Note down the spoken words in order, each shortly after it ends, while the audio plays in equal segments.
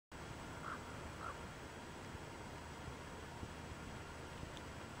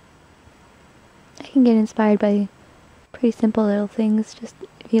can get inspired by pretty simple little things. Just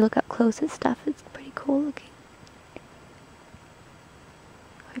if you look up close at stuff, it's pretty cool looking.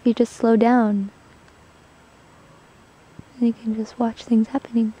 Or if you just slow down, and you can just watch things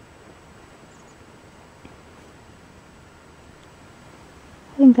happening.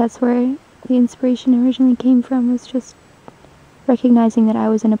 I think that's where the inspiration originally came from, was just recognizing that I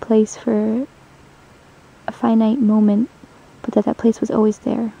was in a place for a finite moment, but that place was always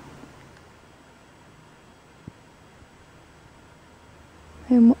there.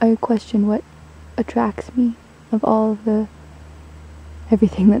 I question what attracts me of all of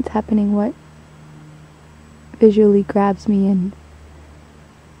everything that's happening, what visually grabs me and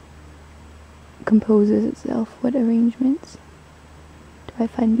composes itself, what arrangements do I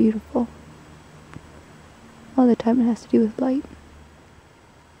find beautiful. All the time it has to do with light.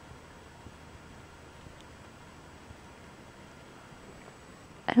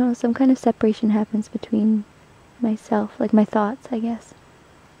 I don't know, some kind of separation happens between myself, like my thoughts, I guess.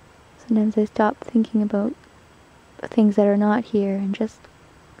 Sometimes I stop thinking about things that are not here and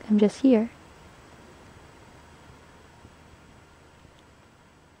I'm just here.